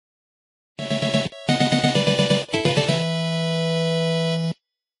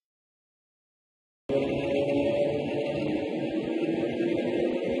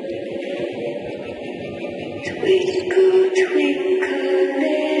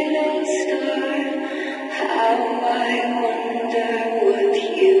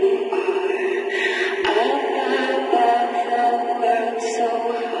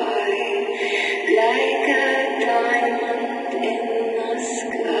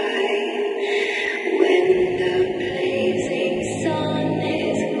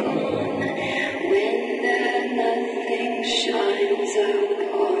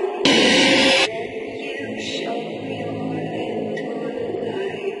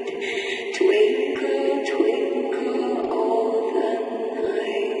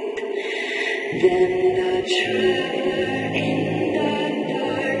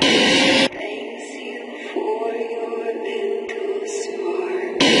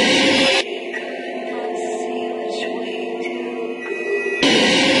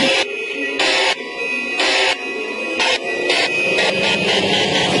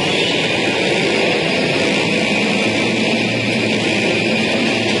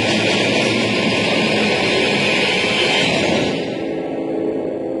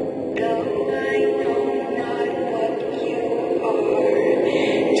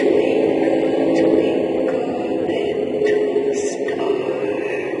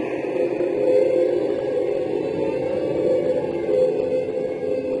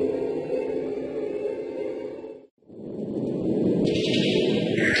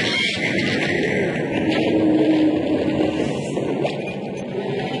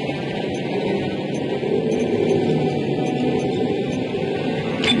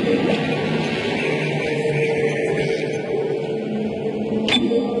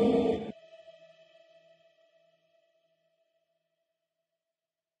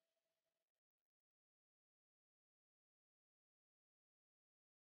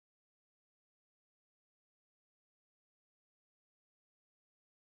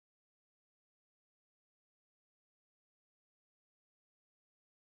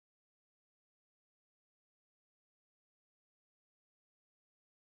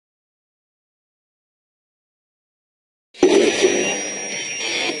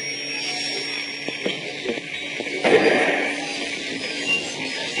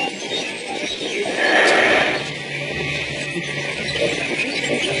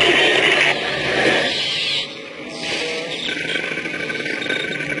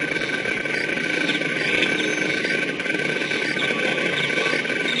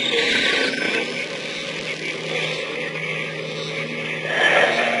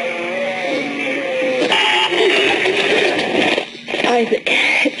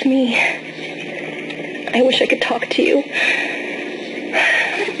wish I could talk to you.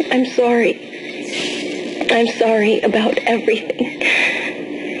 I'm sorry. I'm sorry about everything.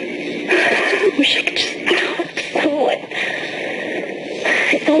 I wish I could just talk to someone.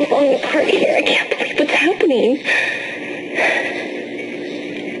 It's all falling apart here. I can't believe what's happening.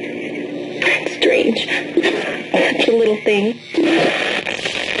 It's strange. Such a little thing.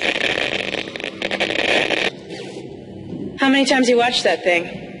 How many times you watched that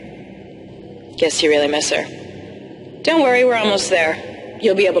thing? Guess you really miss her. Don't worry, we're almost there.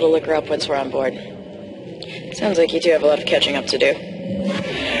 You'll be able to look her up once we're on board. Sounds like you two have a lot of catching up to do. All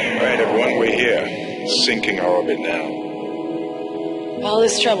right, everyone, we're here. Sinking our orbit now. All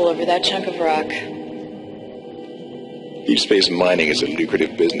this trouble over that chunk of rock. Deep space mining is a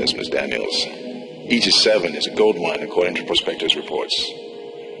lucrative business, Miss Daniels. Aegis 7 is a gold mine according to prospectors' reports.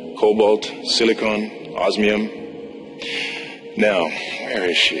 Cobalt, silicon, osmium. Now, where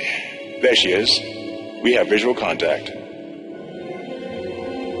is she? There she is. We have visual contact.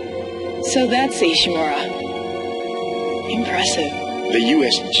 So that's Ishimura. Impressive. The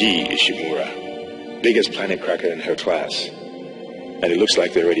USG Ishimura. Biggest planet cracker in her class. And it looks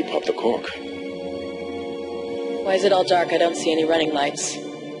like they already popped the cork. Why is it all dark? I don't see any running lights.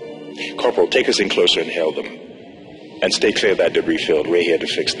 Corporal, take us in closer and hail them. And stay clear of that debris field. We're here to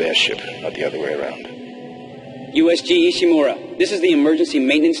fix their ship, not the other way around. USG Ishimura, this is the emergency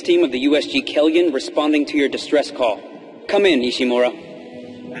maintenance team of the USG Kellion responding to your distress call. Come in, Ishimura.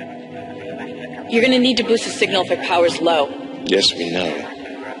 You're gonna need to boost the signal if your power's low. Yes, we know.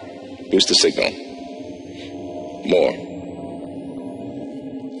 Boost the signal. More.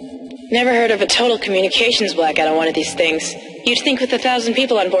 Never heard of a total communications blackout on one of these things. You'd think with 1,000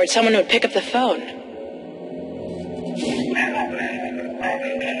 people on board, someone would pick up the phone.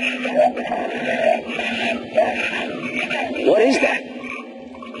 What is that?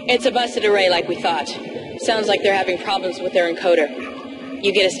 It's a busted array like we thought. Sounds like they're having problems with their encoder.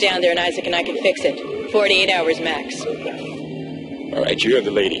 You get us down there and Isaac and I can fix it. 48 hours max. All right, you heard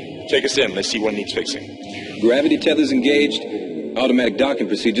the lady. Take us in. Let's see what needs fixing. Gravity tethers engaged. Automatic docking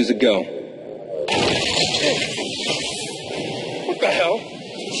procedures a go. What the hell?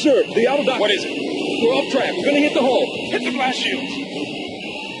 Sir, the auto dock... What is it? We're off track. We're gonna hit the hull. Hit the blast shields.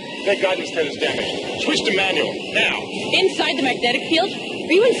 Their guidance thread is damaged. Switch to manual, now. Inside the magnetic field?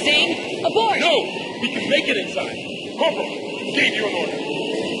 Are you insane? Abort! No! We can make it inside. Corporal, gave you an order.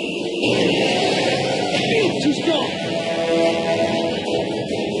 Field too strong.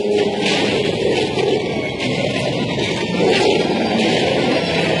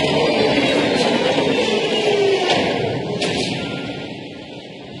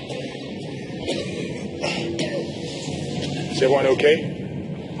 Is everyone okay?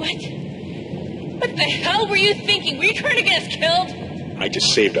 What? What the hell were you thinking? Were you trying to get us killed? I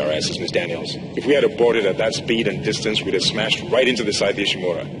just saved our asses, Miss Daniels. If we had aborted at that speed and distance, we'd have smashed right into the side of the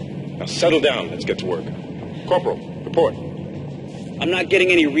Ishimura. Now settle down. Let's get to work. Corporal, report. I'm not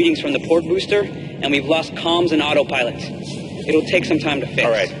getting any readings from the port booster, and we've lost comms and autopilot. It'll take some time to fix.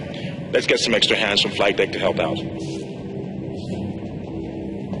 All right. Let's get some extra hands from flight deck to help out.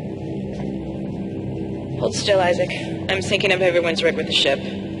 Hold still, Isaac. I'm syncing up everyone's rig with the ship.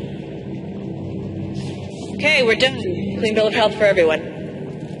 Okay, we're done. Clean bill of health for everyone.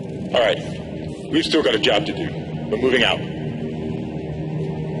 All right. We've still got a job to do. We're moving out.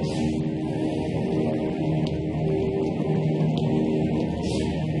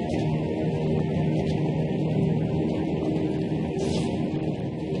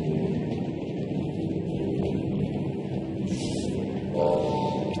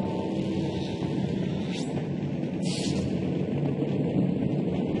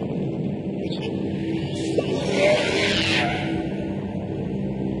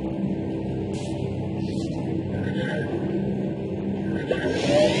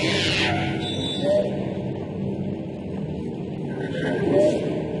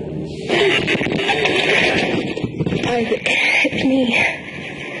 Isaac, it's me.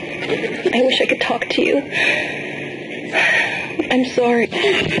 I wish I could talk to you. I'm sorry.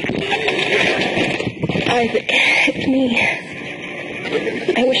 Isaac, it's me.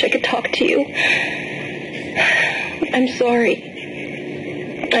 I wish I could talk to you. I'm sorry.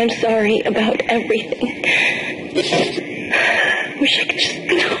 I'm sorry about everything. I wish I could just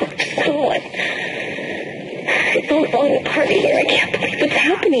talk to someone. It's all falling apart here. I can't believe what's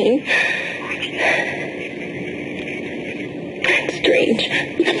happening. It's strange.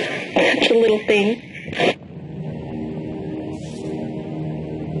 Such a little thing.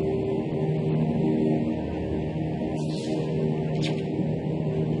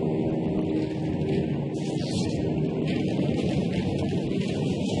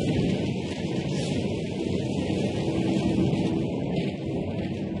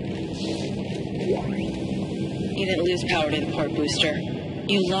 You didn't lose power to the port booster.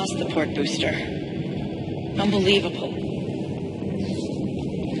 You lost the port booster. Unbelievable.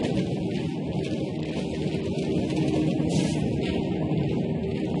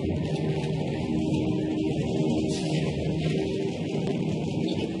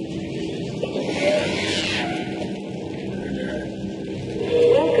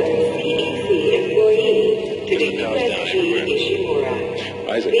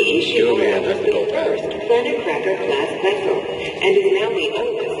 Isaac, the Ishimura was the first Planet Cracker-class vessel, and is now the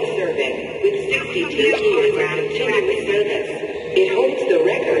oldest serving, with 62 years of continuous service. It holds the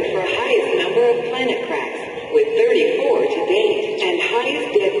record for highest number of planet cracks, with 34 to date, and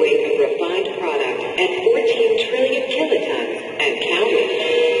highest deadweight of refined product at 14 trillion kilotons, and counting.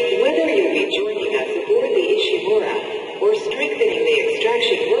 Whether you'll be joining us aboard the Ishimura, or strengthening the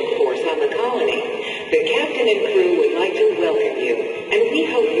extraction workforce on the colony, the captain and crew would like to welcome you, and we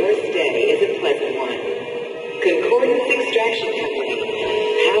hope your stay is a pleasant one. Concordance Extraction Company,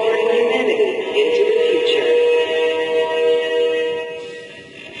 powering humanity into the future.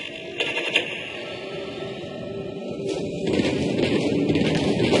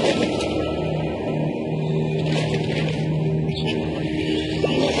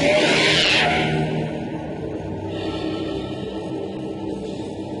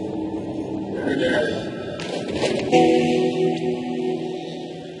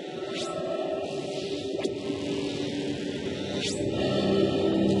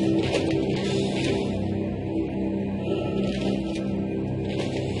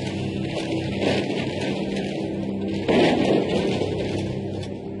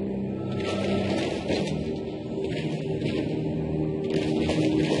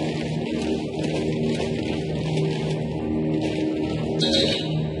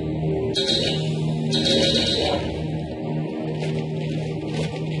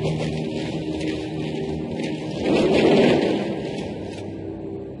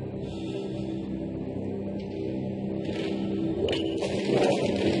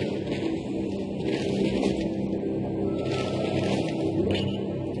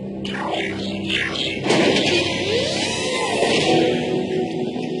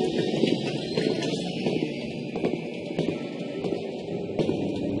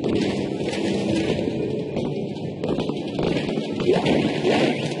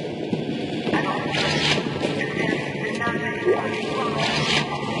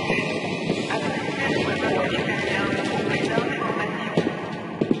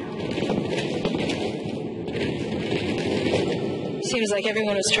 Seems like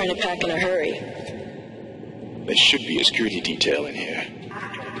everyone was trying to pack in a hurry. There should be a security detail in here.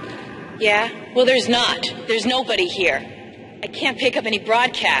 Yeah? Well, there's not. There's nobody here. I can't pick up any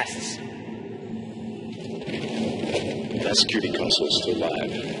broadcasts. That security console is still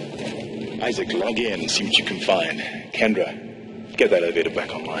live. Isaac, log in and see what you can find. Kendra, get that elevator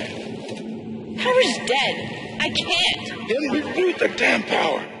back online. Power's dead. I can't. Then reboot the damn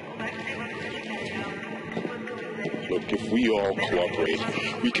power. Look, if we all cooperate,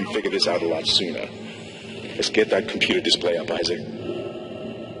 we can figure this out a lot sooner. Let's get that computer display up, Isaac. Use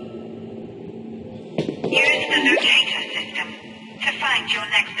the locator system to find your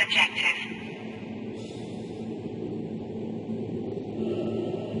next objective.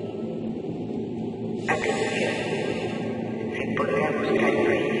 Atención. Se podrá buscar y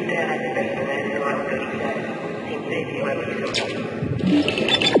registrar al personal no autorizado sin previo aviso.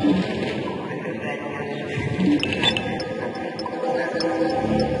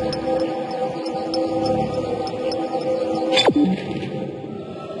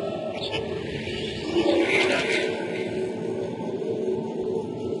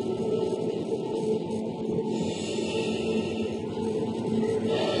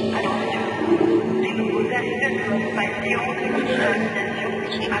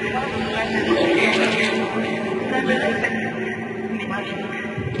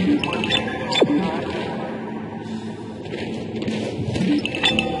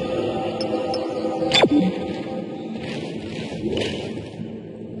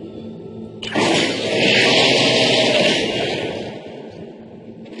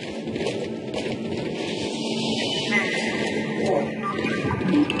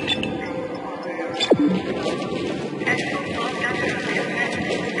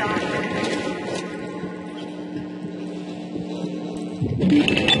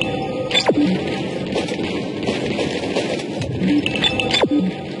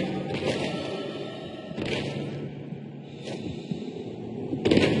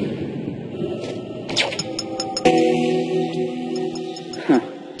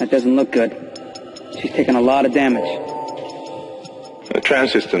 That doesn't look good. She's taken a lot of damage. tram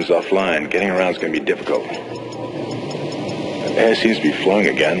system's offline. Getting around's going to be difficult. The air seems to be flowing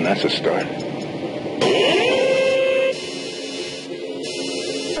again. That's a start.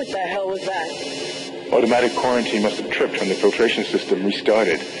 What the hell was that? Automatic quarantine must have tripped when the filtration system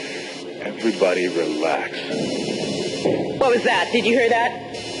restarted. Everybody relax. What was that? Did you hear that?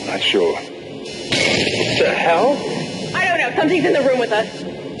 Not sure. What the hell? I don't know. Something's in the room with us.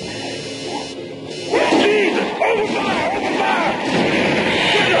 Jesus! Open fire! Open fire!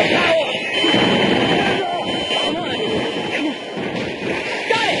 Come on.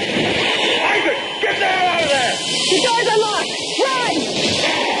 Got it! Isaac! Get the hell out of there! The door's unlocked! Run!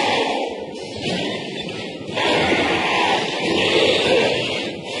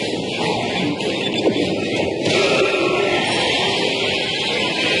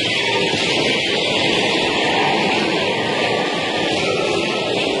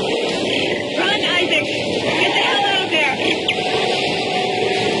 Run, Isaac! Get the hell out of there!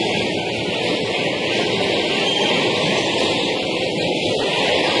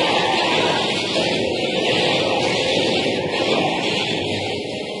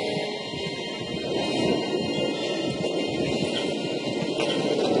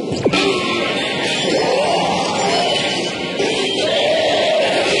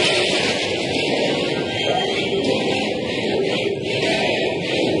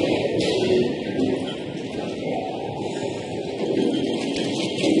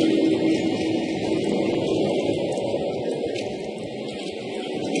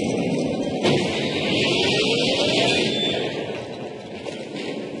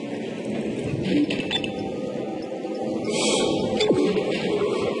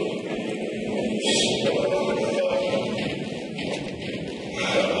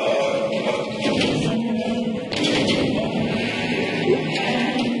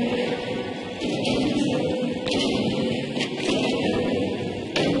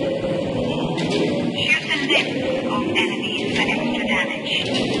 Here's a list of enemies for extra damage.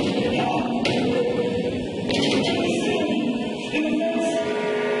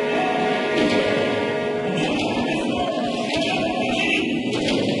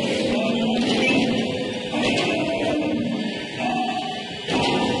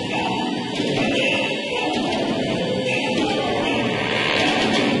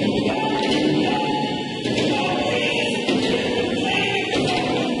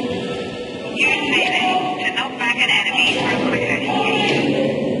 Use melee to knock back an enemy for a quick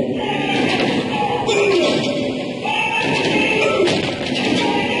execution.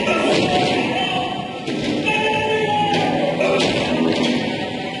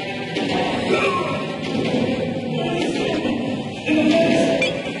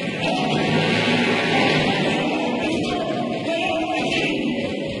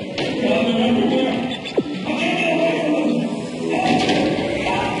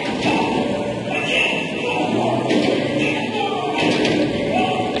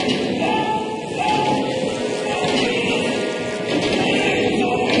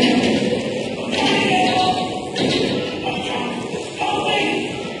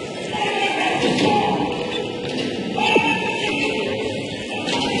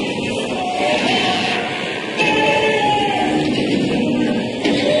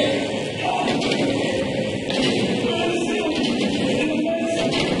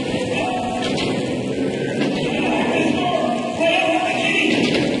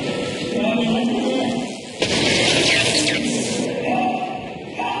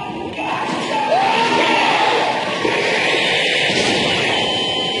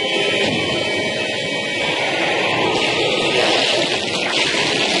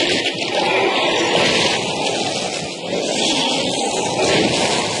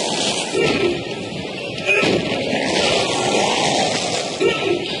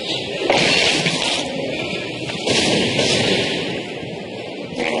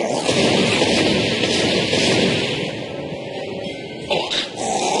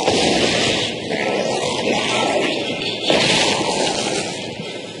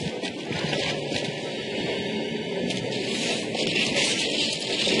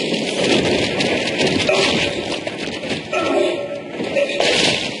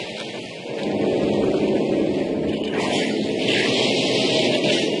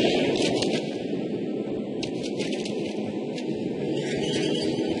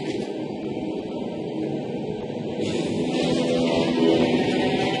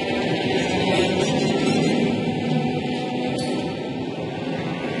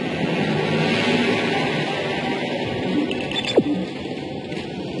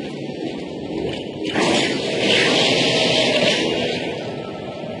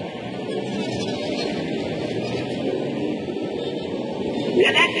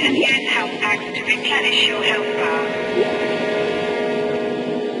 and yen health packs to replenish your health bar.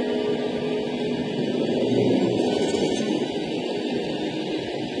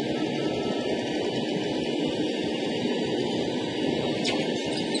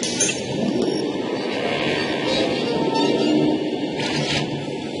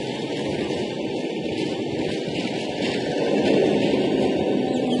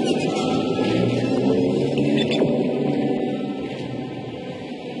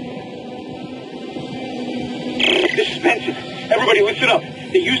 Everybody listen up.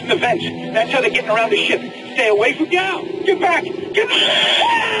 They're using the vents. That's how they're getting around the ship. Stay away from down. Get back. Get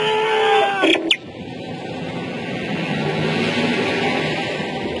back.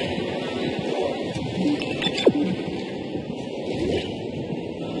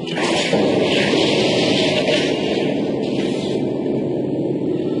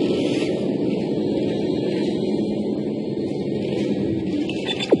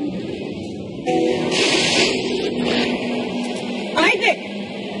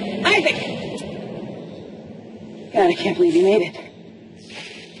 God, I can't believe you made it.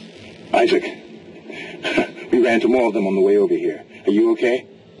 Isaac, we ran into more of them on the way over here. Are you okay?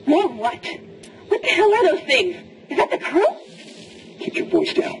 More what? What the hell are those things? Is that the crew? Keep your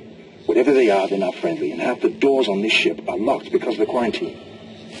voice down. Whatever they are, they're not friendly, and half the doors on this ship are locked because of the quarantine.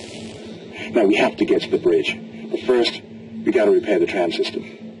 Now, we have to get to the bridge. But first, we gotta repair the tram system.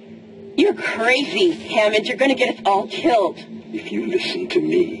 You're crazy, Hammond. You're gonna get us all killed. If you listen to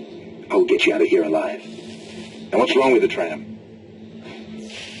me, I'll get you out of here alive. Now, what's wrong with the tram?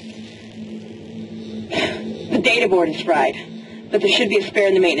 The data board is fried, but there should be a spare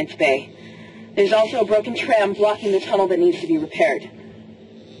in the maintenance bay. There's also a broken tram blocking the tunnel that needs to be repaired.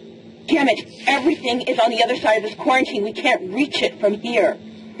 Damn it, everything is on the other side of this quarantine. We can't reach it from here.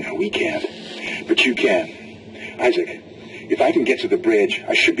 No, we can't. But you can. Isaac, if I can get to the bridge,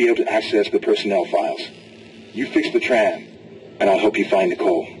 I should be able to access the personnel files. You fix the tram, and I'll help you find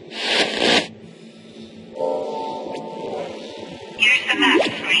Nicole. Use the map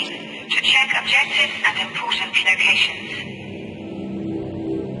screen to check objectives and important locations.